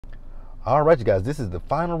All right, you guys, this is the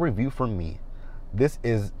final review from me. This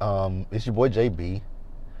is it's your boy JB.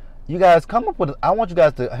 You guys come up with, I want you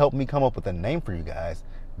guys to help me come up with a name for you guys.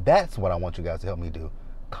 That's what I want you guys to help me do.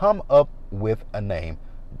 Come up with a name.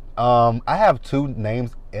 I have two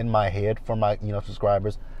names in my head for my,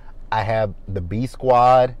 subscribers. I have the B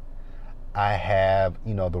Squad. I have,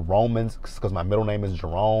 the Romans, because my middle name is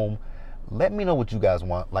Jerome. Let me know what you guys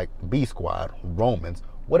want, like B Squad, Romans,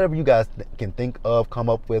 whatever you guys can think of, come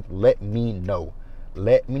up with. Let me know.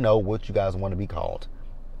 Let me know what you guys want to be called.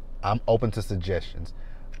 I'm open to suggestions.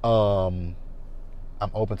 I'm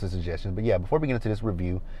open to suggestions. But yeah, before we get into this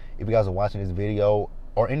review, if you guys are watching this video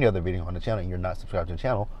or any other video on the channel and you're not subscribed to the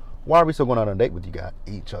channel, why are we still going on a date with you guys,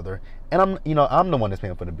 each other? And I'm the one that's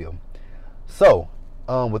paying for the bill. So,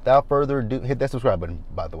 without further ado, hit that subscribe button,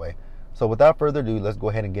 by the way. So without further ado, let's go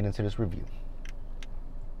ahead and get into this review.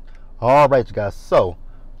 All right, you guys. So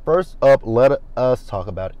first up, let us talk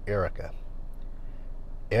about Erica.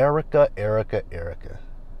 Erica.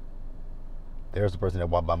 There's the person that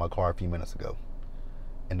walked by my car a few minutes ago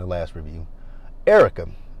in the last review. Erica.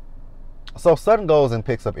 So Sutton goes and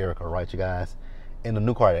picks up Erica, right, you guys? In the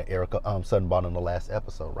new car that Erica Sutton bought in the last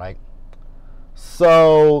episode, right?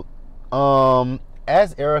 So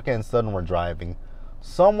as Erica and Sutton were driving,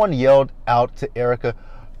 someone yelled out to Erica,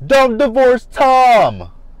 "Don't divorce Tom!"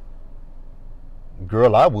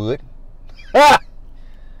 Girl, I would.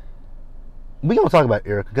 We're going to talk about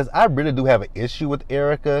Erica because I really do have an issue with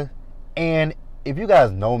Erica. And if you guys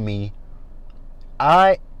know me,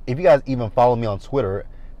 if you guys even follow me on Twitter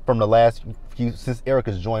from the last few, since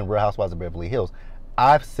Erica's joined Real Housewives of Beverly Hills,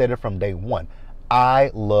 I've said it from day one. I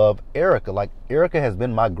love Erica. Like, Erica has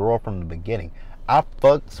been my girl from the beginning. I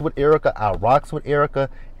fucks with Erica. I rocks with Erica.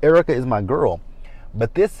 Erica is my girl.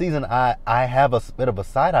 But this season, I have a bit of a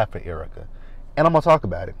side eye for Erica. And I'm going to talk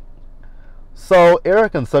about it. So,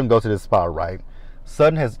 Erica and Sutton go to this spa, right?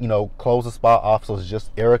 Sutton has, closed the spa off, so it's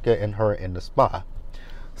just Erica and her in the spa.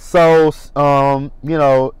 So, Sutton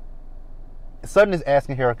is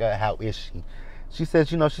asking Erica, how is she? She says,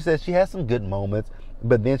 she has some good moments,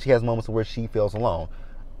 but then she has moments where she feels alone.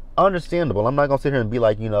 Understandable. I'm not going to sit here and be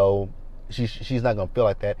like, she's not going to feel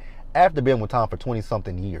like that after being with Tom for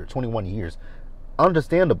 20-something years, 21 years.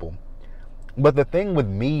 Understandable. But the thing with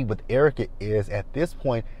me, with Erica, is at this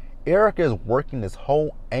point, Erica is working this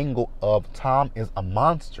whole angle of Tom is a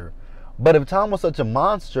monster. But if Tom was such a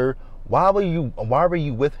monster, why were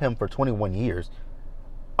you with him for 21 years?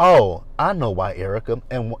 Oh, I know why, Erica.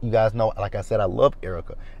 And you guys know, like I said, I love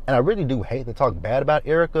Erica. And I really do hate to talk bad about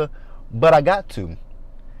Erica, but I got to.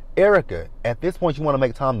 Erica, at this point, you want to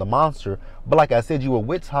make Tom the monster, but like I said, you were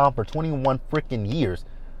with Tom for 21 freaking years.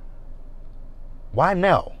 Why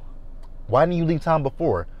now? Why didn't you leave Tom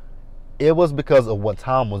before? It was because of what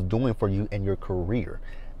Tom was doing for you in your career.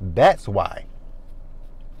 That's why.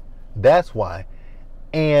 That's why.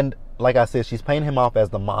 And like I said, she's painting him off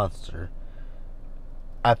as the monster.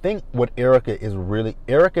 I think what Erica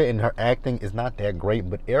in her acting is not that great,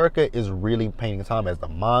 but Erica is really painting Tom as the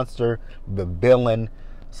monster, the villain.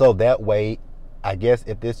 So that way, I guess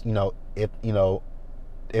if this, if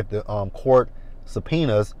the court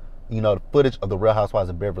subpoenas, the footage of the Real Housewives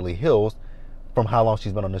of Beverly Hills from how long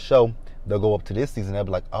she's been on the show, they'll go up to this season. They'll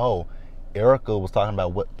be like, oh, Erica was talking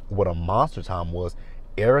about what a monster Tom was.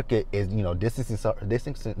 Erica is,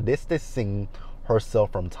 distancing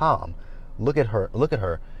herself from Tom. Look at her. Look at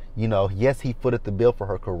her. Yes, he footed the bill for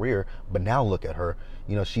her career, but now look at her.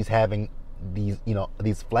 She's having these,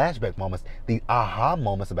 these flashback moments, these aha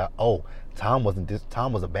moments about, oh, Tom wasn't this.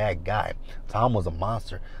 Tom was a bad guy. Tom was a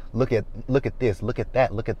monster. Look at this. Look at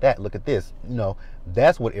that. Look at that. Look at this.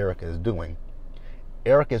 That's what Erica is doing.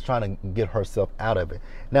 Erica is trying to get herself out of it.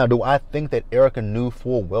 Now, do I think that Erica knew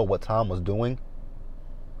full well what Tom was doing?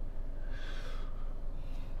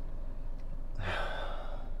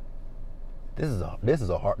 This is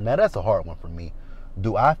a hard. Now that's a hard one for me.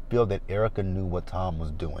 Do I feel that Erica knew what Tom was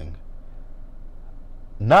doing?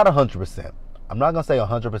 Not 100%. I'm not gonna say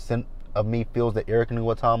 100% of me feels that Erica knew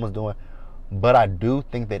what Tom was doing, but I do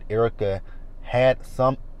think that Erica had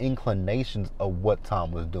some inclinations of what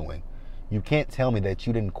Tom was doing. You can't tell me that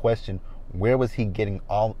you didn't question where was he getting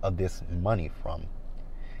all of this money from.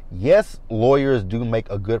 Yes, lawyers do make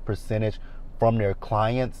a good percentage from their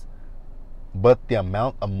clients, but the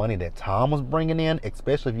amount of money that Tom was bringing in,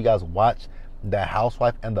 especially if you guys watch The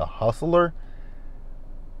Housewife and The Hustler,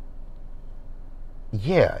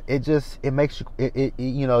 yeah, it makes you,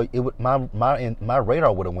 my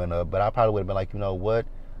radar would have went up, but I probably would have been like, what?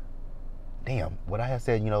 Damn, would I have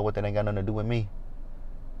said, what, that ain't got nothing to do with me?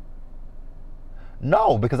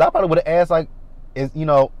 No, because I probably would have asked, like,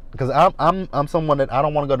 because I'm someone that I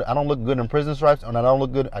don't want to go to, I don't look good in prison stripes, and I don't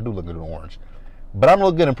look good, I do look good in orange, but I don't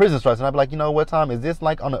look good in prison stripes, and I'd be like, you know what, Tom, is this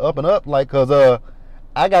like on the up and up? Like, cause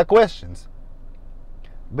I got questions.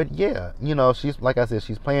 But yeah, you know, she's, like I said,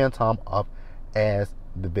 she's playing Tom off as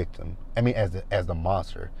the victim. I mean, as the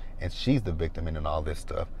monster, and she's the victim in all this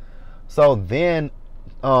stuff. So then,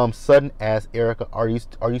 Sutton asks Erica, "Are you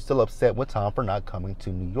still upset with Tom for not coming to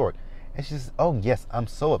New York?" And she says, "Oh yes, I'm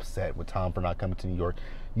so upset with Tom for not coming to New York.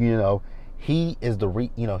 You know, he is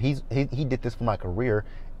he did this for my career,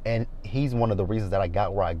 and he's one of the reasons that I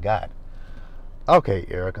got where I got." Okay,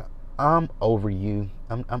 Erica, I'm over you.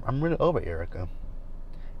 I'm really over Erica.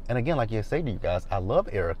 And again, like I say to you guys, I love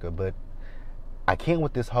Erica, but I can't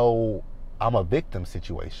with this whole I'm a victim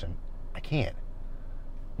situation. I can't.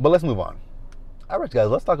 But let's move on. All right, guys,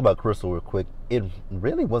 let's talk about Crystal real quick. It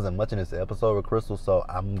really wasn't much in this episode with Crystal, so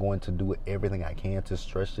I'm going to do everything I can to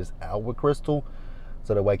stretch this out with Crystal,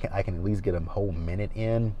 so that way I can at least get a whole minute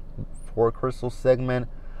in for a Crystal segment.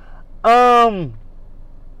 I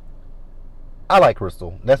like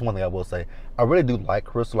Crystal. That's one thing I will say. I really do like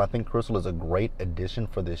Crystal. I think Crystal is a great addition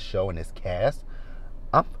for this show and this cast.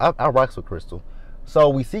 I rocks with Crystal. So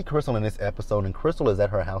we see Crystal in this episode, and Crystal is at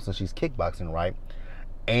her house and she's kickboxing, right?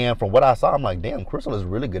 And from what I saw, I'm like, damn, Crystal is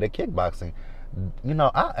really good at kickboxing. You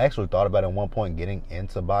know, I actually thought about at one point getting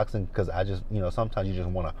into boxing, because I just, you know, sometimes you just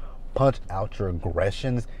want to punch out your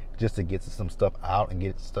aggressions just to get some stuff out and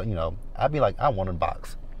get stuff, you know. I'd be like, I want to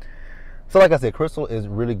box. So like I said, Crystal is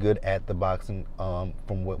really good at the boxing,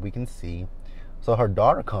 from what we can see. So her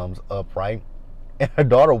daughter comes up, right? And her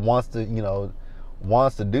daughter wants to, you know,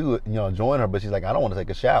 do it, you know, join her, but she's like, I don't want to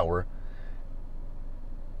take a shower.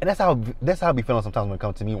 And that's how I be feeling sometimes when it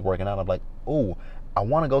comes to me working out. I'm like, oh, I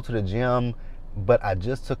want to go to the gym, but I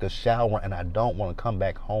just took a shower and I don't want to come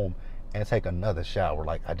back home and take another shower.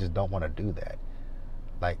 Like, I just don't want to do that.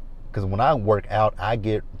 Like, because when I work out, I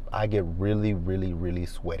get really, really, really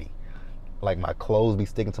sweaty. Like, my clothes be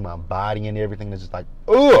sticking to my body and everything. It's just like,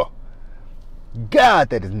 ugh, God,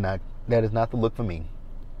 that is not the look for me.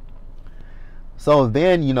 So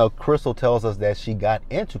then, you know, Crystal tells us that she got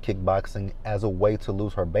into kickboxing as a way to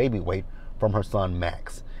lose her baby weight from her son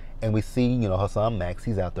Max. And we see, you know, her son Max,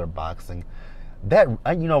 he's out there boxing. That,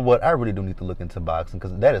 you know what, I really do need to look into boxing,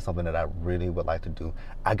 because that is something that I really would like to do.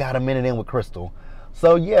 I got a minute in with Crystal.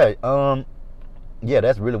 So yeah,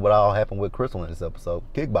 that's really what all happened with Crystal in this episode,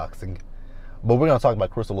 kickboxing. But we're going to talk about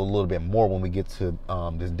Crystal a little bit more when we get to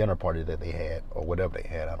this dinner party that they had, or whatever they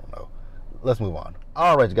had, I don't know. Let's move on.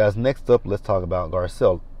 All right, guys, next up, let's talk about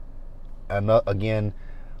Garcelle. And again,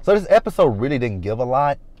 so this episode really didn't give a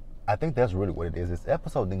lot. I think that's really what it is. This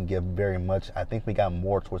episode didn't give very much. I think we got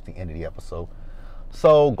more towards the end of the episode.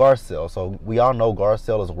 So Garcelle, so we all know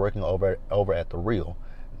Garcelle is working over at The Real.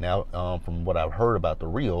 Now, from what I've heard about The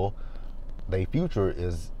Real, their future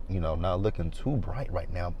is, you know, not looking too bright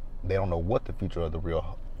right now. They don't know what the future of The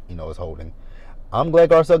Real, you know, is holding. I'm glad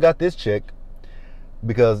Garcelle got this chick,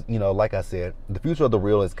 because, you know, like I said, the future of The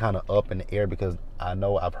Real is kind of up in the air, because I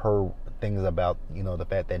know I've heard things about, you know, the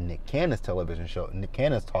fact that Nick Cannon's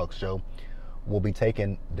talk show will be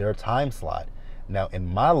taking their time slot. Now, in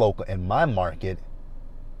my market,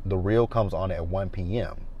 The Real comes on at 1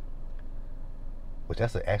 p.m., which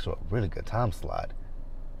that's an actual really good time slot.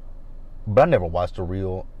 But I never watched The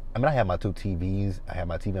Real. I mean, I have my two TVs. I have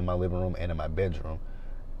my TV in my living room and in my bedroom.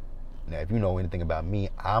 Now, if you know anything about me,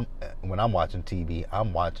 when I'm watching TV,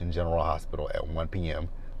 I'm watching General Hospital at 1 p.m.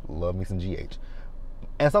 Love me some GH.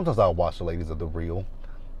 And sometimes I'll watch the ladies of The Real.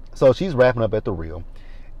 So she's wrapping up at The Real.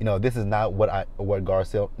 You know, this is not what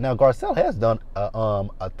Garcelle. Now, Garcelle has done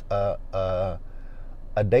a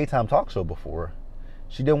daytime talk show before.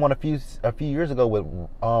 She did one a few years ago with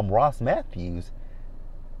Ross Matthews.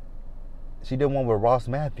 She did one with Ross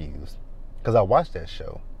Matthews, because I watched that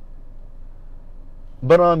show.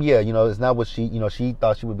 But yeah, you know, it's not what she, you know, she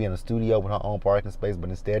thought she would be in a studio with her own parking space, but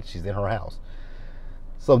instead she's in her house.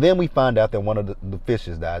 So then we find out that one of the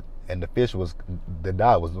fishes died, and the fish that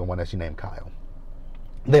died was the one that she named Kyle.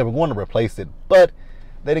 They were going to replace it, but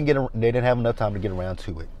they didn't have enough time to get around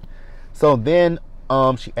to it. So then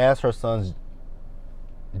she asked her sons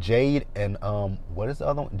Jade and what is the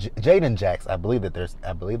other one? Jade and Jax. I believe that's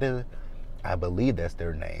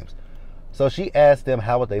their names. So she asked them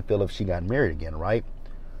how would they feel if she got married again, right?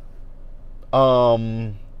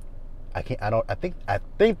 I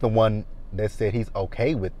think the one that said he's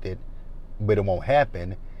okay with it, but it won't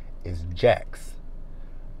happen, is Jax.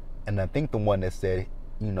 And I think the one that said,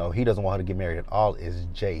 you know, he doesn't want her to get married at all is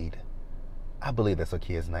Jade. I believe that's her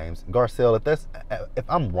kids' names. Garcelle, if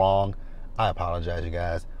I'm wrong, I apologize, you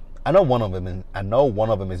guys. I know one of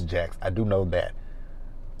them is Jax. I do know that.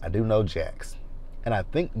 I do know Jax. And I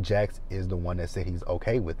think Jax is the one that said he's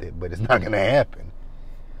okay with it, but it's not going to happen.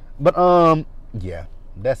 But, yeah,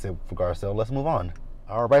 that's it for Garcelle. Let's move on.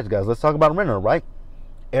 All right, guys, let's talk about Renner, right?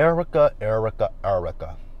 Erica.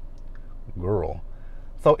 Girl.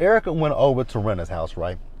 So Erica went over to Renner's house,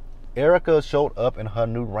 right? Erica showed up in her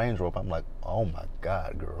new Range Rover. I'm like, oh my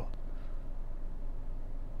God, girl.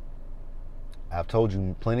 I've told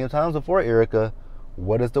you plenty of times before, Erica,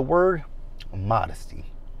 what is the word? Modesty.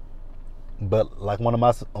 But like one of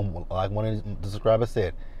the subscribers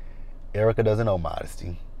said, Erica doesn't know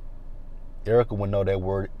modesty. Erica would know that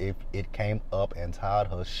word if it came up and tied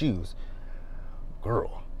her shoes.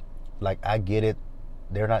 Girl, like, I get it.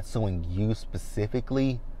 They're not suing you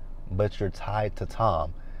specifically, but you're tied to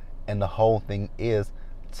Tom. And the whole thing is,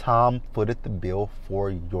 Tom footed the bill for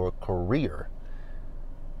your career.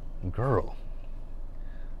 Girl.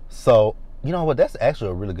 So, you know what? That's actually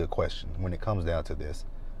a really good question when it comes down to this.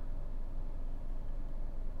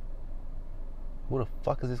 Who the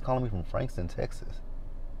fuck is this calling me from Frankston, Texas?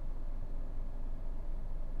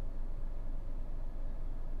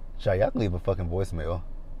 Y'all can leave a fucking voicemail,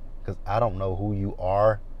 because I don't know who you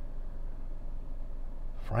are.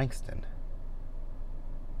 Frankston.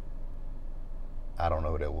 I don't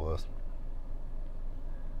know who that was.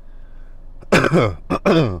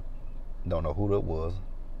 Don't know who that was.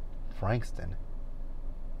 Frankston.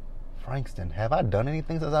 Have I done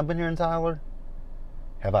anything since I've been here in Tyler?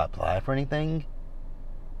 Have I applied for anything?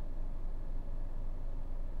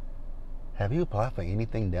 Have you applied for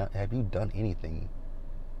anything? Have you done anything?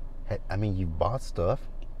 I mean, you bought stuff,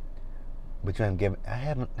 but you haven't given.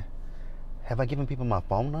 Have I given people my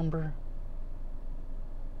phone number?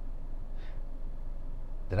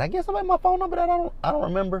 Did I give somebody my phone number that I don't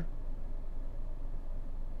remember?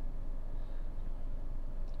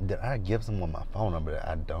 Did I give someone my phone number that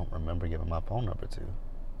I don't remember giving my phone number to?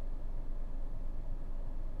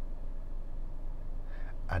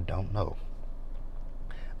 I don't know.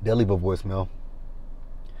 They'll leave a voicemail.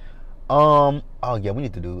 Oh yeah, we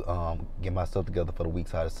need to do get my stuff together for the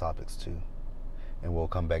week's hottest topics too, and we'll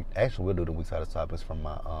come back. Actually, we'll do the week's hottest topics from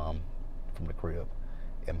my from the crib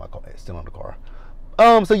in my car, still in the car.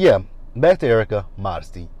 So yeah, back to Erica.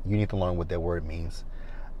 Modesty. You need to learn what that word means.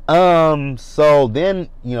 So then,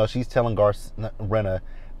 you know, she's telling Renna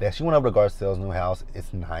that she went over to Garcelle's new house.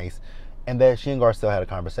 It's nice, and that she and Garcelle had a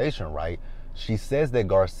conversation. Right? She says that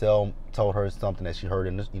Garcelle told her something that she heard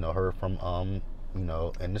in this, heard from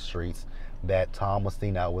in the streets, that Tom was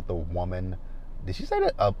seen out with a woman. Did she say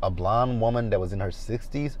that a blonde woman that was in her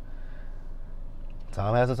 60s?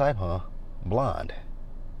 Tom has a type, huh? Blonde.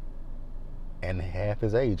 And half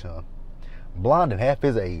his age, huh? Blonde and half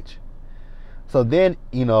his age. So then,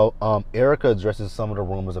 Erica addresses some of the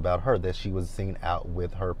rumors about her, that she was seen out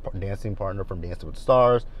with her dancing partner from Dancing with the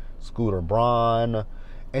Stars, Scooter Braun.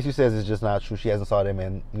 And she says it's just not true. She hasn't saw them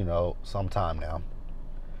in, some time now.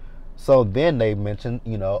 So then they mentioned,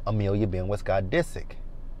 Amelia being with Scott Disick.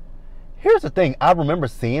 Here's the thing. I remember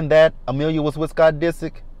seeing that Amelia was with Scott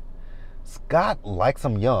Disick. Scott likes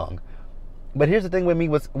him young. But here's the thing with me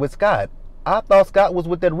with Scott. I thought Scott was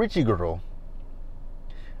with that Richie girl.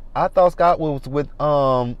 I thought Scott was with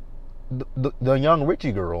the young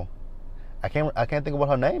Richie girl. I can't think of what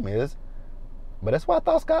her name is. But that's what I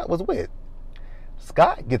thought Scott was with.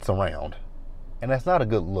 Scott gets around. And that's not a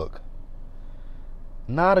good look.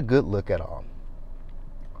 Not a good look at all.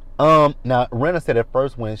 Now, Renna said at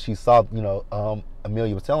first when she saw,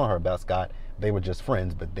 Amelia was telling her about Scott, they were just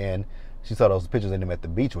friends. But then she saw those pictures of them at the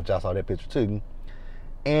beach, which I saw that picture too.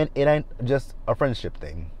 And it ain't just a friendship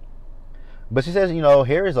thing. But she says,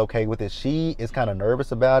 Harry's okay with it. She is kind of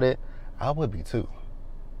nervous about it. I would be too.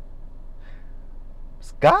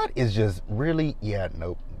 Scott is just really,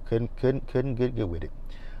 nope. Couldn't get good with it.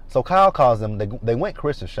 So Kyle calls them. They went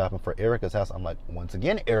Christmas shopping for Erica's house. I'm like, once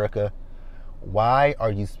again, Erica, why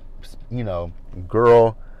are you,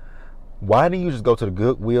 girl, why don't you just go to the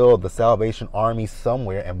Goodwill, the Salvation Army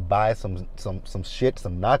somewhere and buy some shit,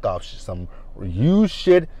 some knockoff shit, some used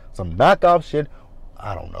shit, some knockoff shit?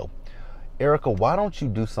 I don't know. Erica, why don't you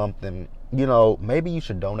do something? Maybe you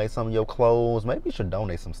should donate some of your clothes. Maybe you should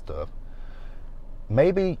donate some stuff.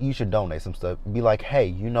 Maybe you should donate some stuff. Be like, hey,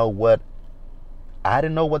 you know what? I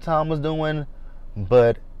didn't know what Tom was doing,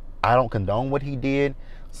 but I don't condone what he did.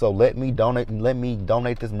 So let me donate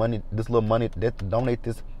this money, this little money, donate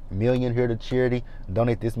this million here to charity,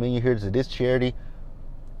 donate this million here to this charity.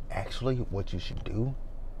 Actually, what you should do,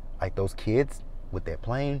 like those kids with that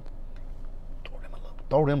plane,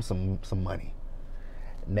 throw them some money.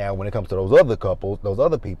 Now, when it comes to those other couples, those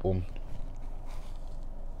other people,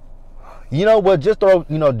 you know what?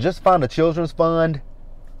 Just find a children's fund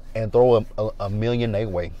and throw a million their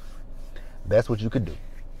way. That's what you could do.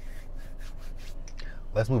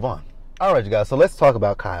 Let's move on. All right, you guys. So let's talk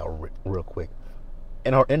about Kyle real quick.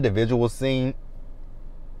 In her individual scene,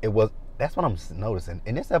 that's what I'm noticing.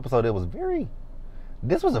 In this episode,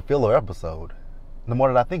 this was a filler episode. The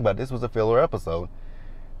more that I think about it, this was a filler episode.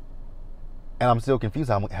 And I'm still confused.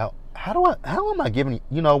 How am I giving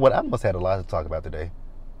you know what? I must have had a lot to talk about today.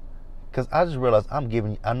 Because I just realized I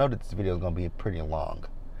know that this video is going to be pretty long.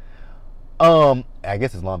 I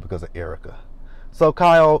guess it's long because of Erica. So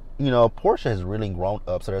Kyle, Portia has really grown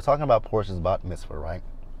up. So they're talking about Portia's bat mitzvah, right?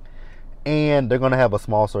 And they're going to have a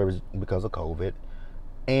small service because of COVID.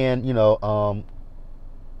 And,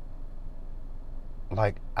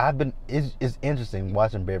 it's interesting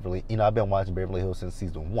watching Beverly. I've been watching Beverly Hills since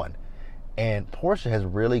season 1. And Portia has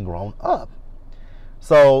really grown up.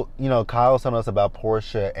 So, Kyle's telling us about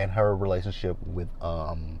Portia and her relationship with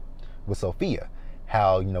Sophia.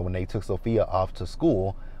 How, when they took Sophia off to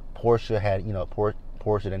school, Portia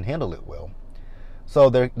didn't handle it well. So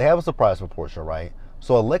they have a surprise for Portia, right?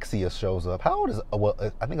 So Alexia shows up. How old is,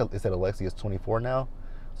 I think it said Alexia is 24 now.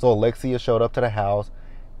 So Alexia showed up to the house,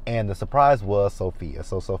 and the surprise was Sophia.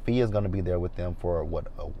 So Sophia is going to be there with them for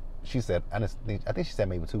she said, I think she said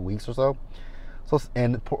maybe 2 weeks or so.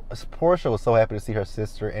 And Portia was so happy to see her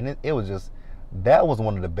sister, and it was just, that was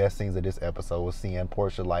one of the best scenes of this episode, was seeing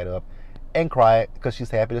Portia light up and cry because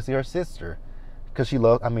she's happy to see her sister, because she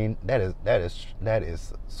loves. I mean, that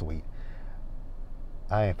is sweet.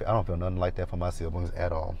 I don't feel nothing like that for my siblings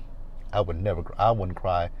at all. I wouldn't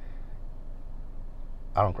cry.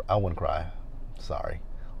 I wouldn't cry. Sorry,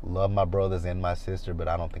 love my brothers and my sister, but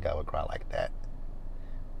I don't think I would cry like that.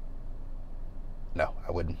 No,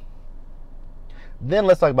 I wouldn't. Then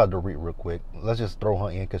let's talk about Dorit real quick. Let's just throw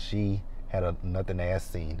her in because she had a nothing ass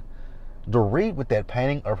scene. Dorit with that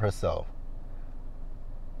painting of herself.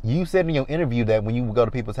 You said in your interview that when you would go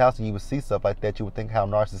to people's house and you would see stuff like that, you would think how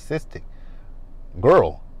narcissistic.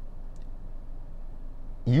 Girl,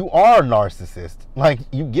 you are narcissist. Like,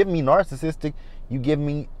 you give me narcissistic, you give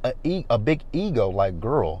me a big ego. Like,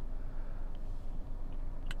 girl.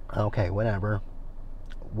 Okay, whatever.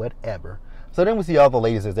 So then we see all the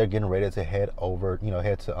ladies as they're getting ready to head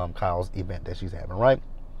to Kyle's event that she's having, right?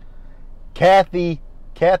 Kathy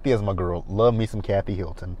is my girl. Love me some Kathy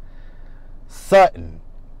Hilton. Sutton.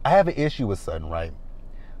 I have an issue with Sutton, right?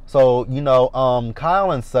 So,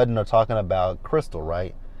 Kyle and Sutton are talking about Crystal,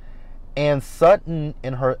 right? And Sutton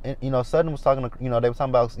Sutton was talking to, they were talking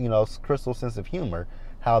about, Crystal's sense of humor.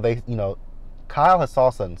 How they, Kyle has saw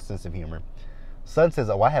Sutton's sense of humor. Sutton says,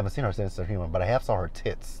 oh, I haven't seen her sense of humor, but I have saw her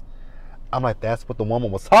tits. I'm like, that's what the woman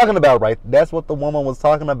was talking about, right? That's what the woman was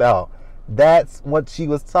talking about. That's what she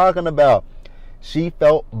was talking about. She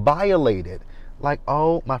felt violated. Like,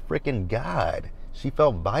 oh my freaking God. She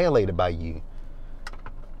felt violated by you.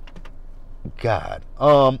 God.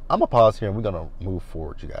 I'm gonna pause here and we're gonna move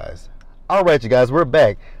forward, you guys. Alright, you guys, we're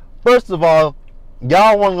back. First of all,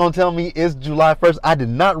 y'all weren't gonna tell me it's July 1st. I did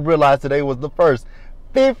not realize today was the 1st.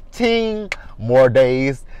 15 more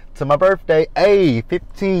days to my birthday.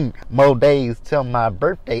 15 more days till my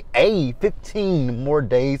birthday. 15 more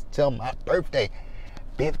days till my birthday.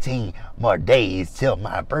 15 more days till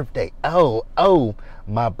my birthday. Oh,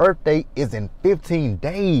 my birthday is in 15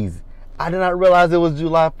 days. I did not realize it was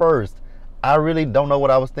July 1st. I really don't know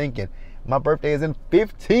what I was thinking. My birthday is in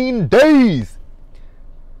 15 days.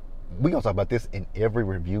 We're going to talk about this in every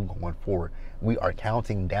review going forward. We are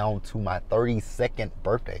counting down to my 32nd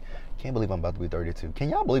birthday. Can't believe I'm about to be 32. Can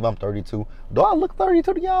y'all believe I'm 32? Do I look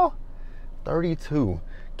 32 to y'all? 32.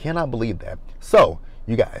 Cannot believe that. So,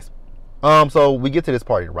 you guys. So we get to this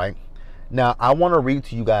party, right? Now, I want to read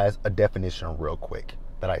to you guys a definition real quick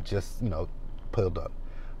that I just, pulled up.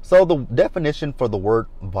 So the definition for the word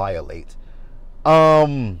violate.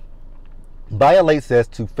 Violate says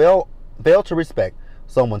to fail to respect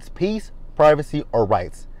someone's peace, privacy, or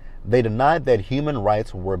rights. They denied that human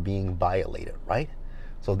rights were being violated, right?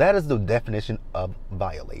 So that is the definition of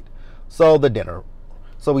violate. So the dinner.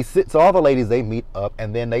 So all the ladies, they meet up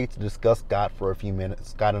and then they discuss Scott for a few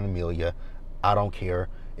minutes. Scott and Amelia. I don't care.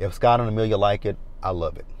 If Scott and Amelia like it, I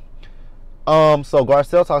love it. So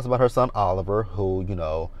Garcelle talks about her son Oliver, who,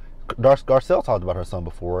 Garcelle talked about her son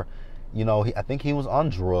before. I think he was on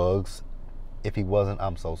drugs. If he wasn't,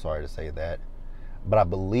 I'm so sorry to say that. But I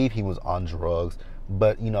believe he was on drugs.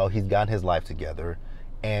 But, he's gotten his life together.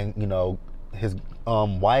 And, his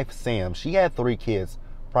wife, Sam, she had 3 kids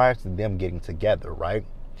prior to them getting together, right?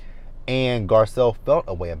 And Garcelle felt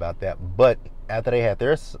a way about that. But after they had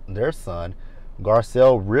their son,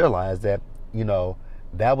 Garcelle realized that,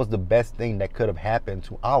 that was the best thing that could have happened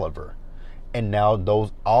to Oliver. And now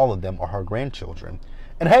all of them are her grandchildren.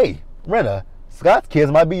 And hey, Rena, Scott's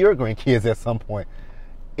kids might be your grandkids at some point.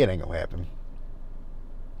 It ain't gonna happen.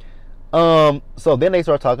 So then they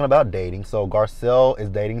start talking about dating. So Garcelle is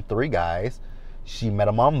dating 3 guys. She met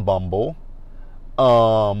them on Bumble.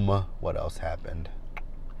 What else happened?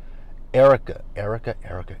 Erica.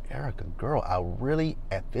 Girl, I really,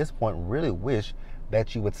 at this point, really wish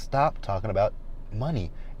that you would stop talking about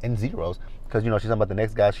money and zeros. Because, she's talking about the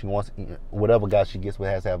next guy she wants, whatever guy she gets with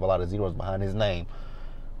has to have a lot of zeros behind his name.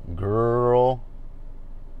 Girl,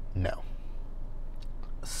 no.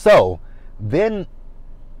 So, then,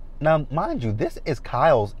 now, mind you, this is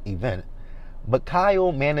Kyle's event. But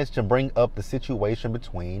Kyle managed to bring up the situation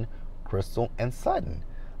between Crystal and Sutton.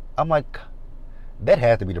 I'm like, that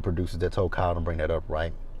had to be the producers that told Kyle to bring that up,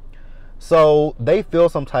 right? So they feel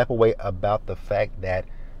some type of way about the fact that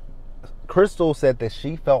Crystal said that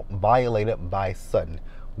she felt violated by Sutton.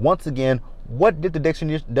 Once again, what did the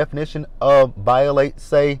definition of violate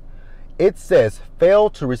say? It says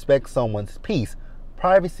fail to respect someone's peace,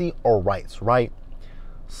 privacy, or rights, right?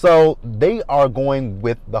 So they are going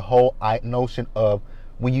with the whole notion of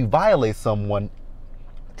when you violate someone,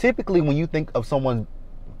 typically when you think of someone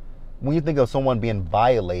being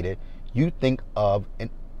violated, you think of,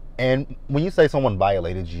 and when you say someone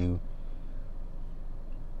violated you,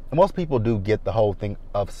 most people do get the whole thing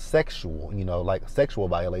of sexual, like sexual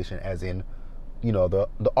violation, as in, the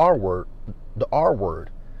R word, or, or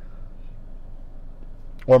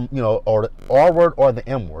the R word or the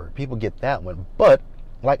M word. People get that one. But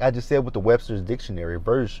like I just said with the Webster's Dictionary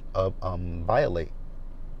version of violate,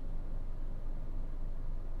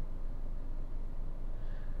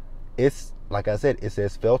 it's, like I said, it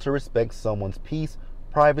says fail to respect someone's peace,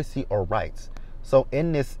 privacy, or rights. So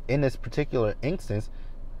in this particular instance,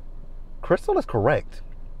 Crystal is correct.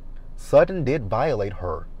 Sutton did violate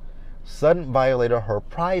her. Sutton violated her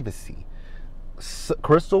privacy.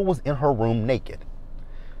 Crystal was in her room naked.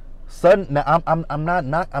 Sutton, now I'm not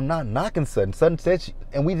knocking Sutton. Sutton said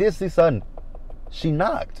and we did see Sutton. She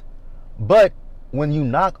knocked. But when you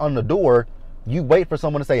knock on the door, you wait for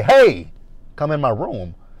someone to say, "Hey, come in my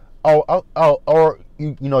room." Or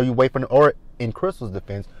you wait for, or in Crystal's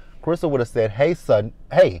defense, Crystal would have said, "Hey, Sutton,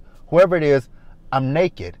 hey, whoever it is, I'm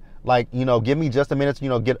naked. Like, give me just a minute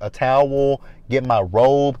to, get a towel, get my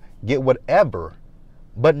robe, get whatever."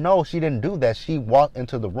 But no, she didn't do that. She walked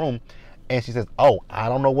into the room and she says, "Oh, I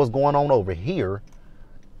don't know what's going on over here,"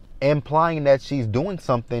 implying that she's doing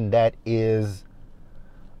something that is,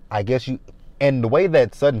 I guess and the way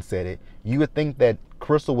that Sutton said it, you would think that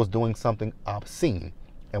Crystal was doing something obscene.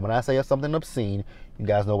 And when I say something obscene, you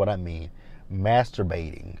guys know what I mean.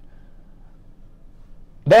 Masturbating.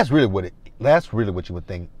 That's really what you would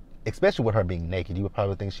think. Especially with her being naked. You would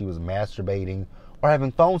probably think she was masturbating or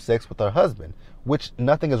having phone sex with her husband. Which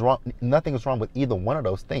nothing is wrong with either one of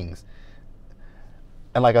those things.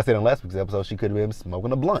 And like I said in last week's episode, she could have been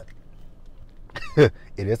smoking a blunt. It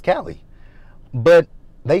is Cali. But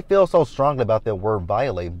they feel so strongly about that word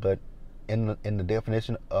violate. But in the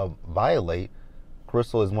definition of violate,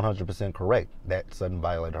 Crystal is 100% correct that Sutton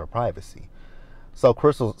violated her privacy. So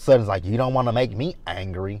Sutton's like, "You don't want to make me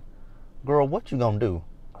angry." Girl, what you gonna do?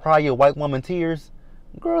 Cry your white woman tears?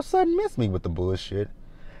 Girl, Sutton missed me with the bullshit.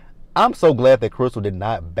 I'm so glad that Crystal did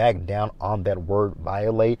not back down on that word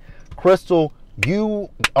violate. Crystal, you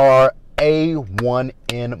are A1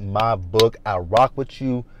 in my book. I rock with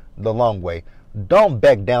you the long way. Don't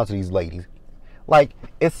back down to these ladies. Like,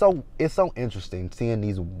 it's so interesting seeing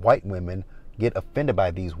these white women get offended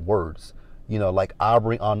by these words. Like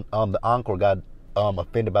Aubrey on the Encore got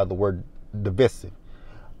offended by the word divisive.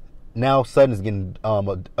 Now Sutton is getting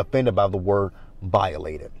offended by the word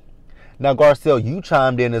violated. Now, Garcelle, you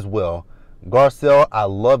chimed in as well. Garcelle, I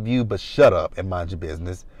love you, but shut up and mind your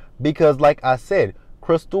business. Because like I said,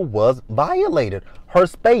 Crystal was violated. Her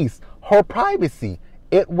space, her privacy,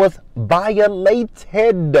 it was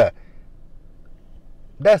violated.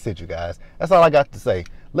 That's it, you guys. That's all I got to say.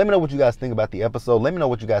 Let me know what you guys think about the episode. Let me know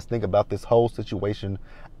what you guys think about this whole situation.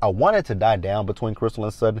 I wanted to die down between Crystal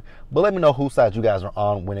and Sutton, but let me know whose side you guys are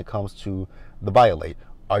on when it comes to the violate.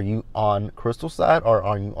 Are you on Crystal's side or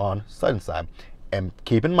are you on Sutton's side? And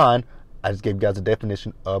keep in mind, I just gave you guys a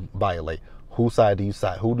definition of violate. Whose side do you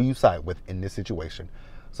side? Who do you side with in this situation?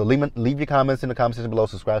 So leave your comments in the comment section below,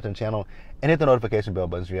 subscribe to the channel, and hit the notification bell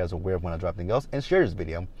button so you guys are aware of when I drop anything else, and share this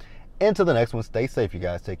video. Until the next one, stay safe, you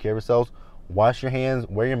guys. Take care of yourselves. Wash your hands,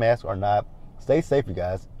 wear your mask or not. Stay safe, you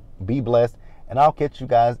guys. Be blessed. And I'll catch you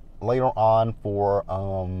guys later on for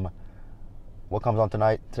what comes on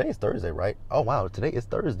tonight. Today is Thursday, right? Oh wow, today is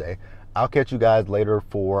Thursday. I'll catch you guys later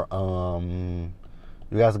for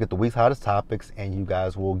You guys will get the week's hottest topics, and you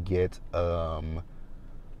guys will get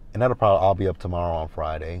and that'll probably all be up tomorrow on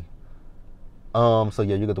Friday. So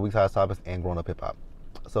yeah, you get the week's hottest topics and Growing Up Hip Hop.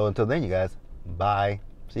 So until then, you guys, bye.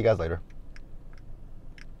 See you guys later.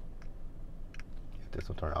 If this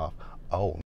will turn off. Oh.